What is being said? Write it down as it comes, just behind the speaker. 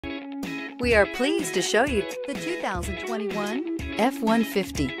We are pleased to show you the 2021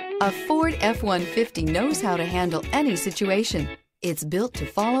 F-150. A Ford F-150 knows how to handle any situation. It's built to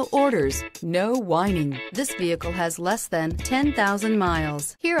follow orders, no whining. This vehicle has less than 10,000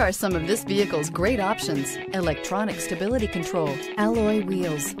 miles. Here are some of this vehicle's great options: electronic stability control, alloy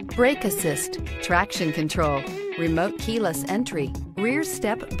wheels, brake assist, traction control, remote keyless entry, rear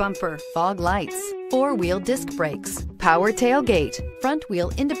step bumper, fog lights, four-wheel disc brakes, power tailgate, front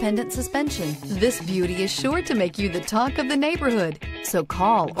wheel independent suspension. This beauty is sure to make you the talk of the neighborhood. So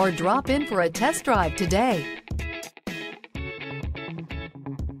call or drop in for a test drive today.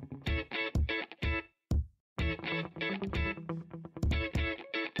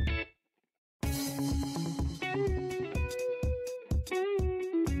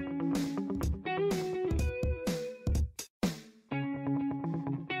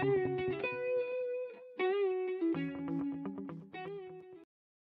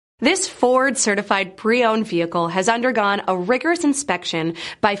 This Ford-certified pre-owned vehicle has undergone a rigorous inspection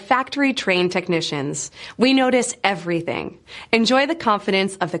by factory-trained technicians. We notice everything. Enjoy the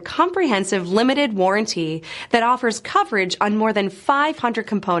confidence of the comprehensive limited warranty that offers coverage on more than 500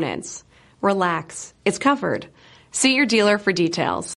 components. Relax, it's covered. See your dealer for details.